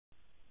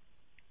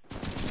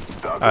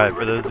Alright,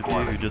 for those of you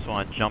who just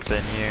want to jump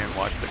in here and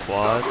watch the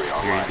quad,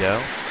 here you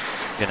go.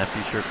 Gonna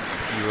feature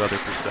from a few other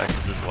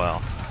perspectives as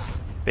well.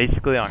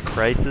 Basically on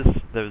Crisis,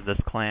 there was this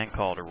clan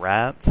called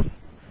Rats,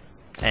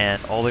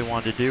 and all they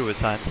wanted to do was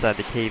hide inside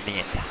the cave the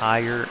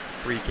entire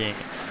freaking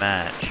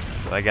match.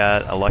 So I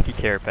got a lucky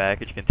care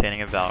package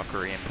containing a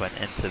Valkyrie and put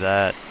into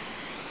that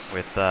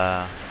with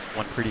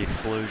one pretty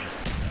explosion.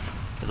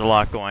 There's a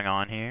lot going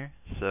on here,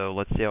 so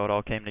let's see how it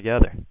all came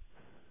together.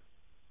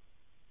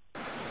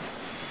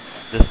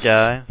 This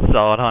guy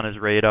saw it on his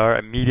radar,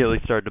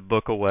 immediately started to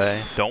book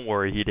away. Don't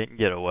worry, he didn't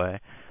get away.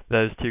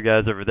 Those two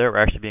guys over there were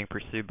actually being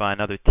pursued by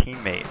another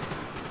teammate.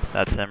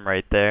 That's him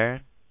right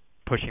there,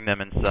 pushing them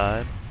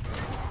inside.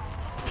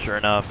 Sure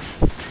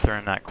enough,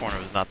 turning that corner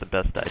was not the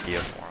best idea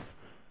for him.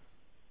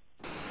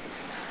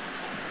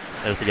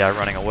 There's the guy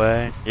running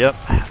away. Yep,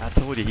 I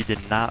told you he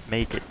did not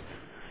make it.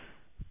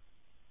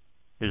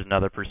 Here's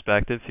another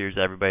perspective. Here's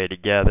everybody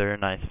together.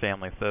 Nice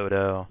family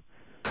photo.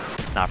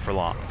 Not for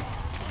long.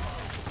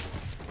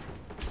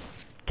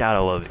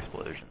 Gotta love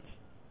explosions.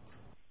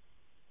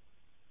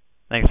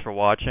 Thanks for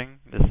watching.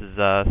 This is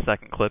a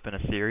second clip in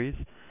a series.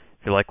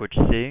 If you like what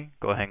you see,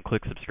 go ahead and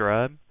click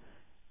subscribe.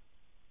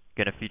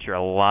 Gonna feature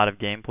a lot of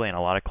gameplay and a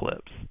lot of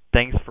clips.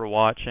 Thanks for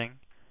watching,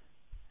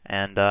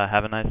 and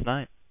have a nice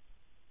night.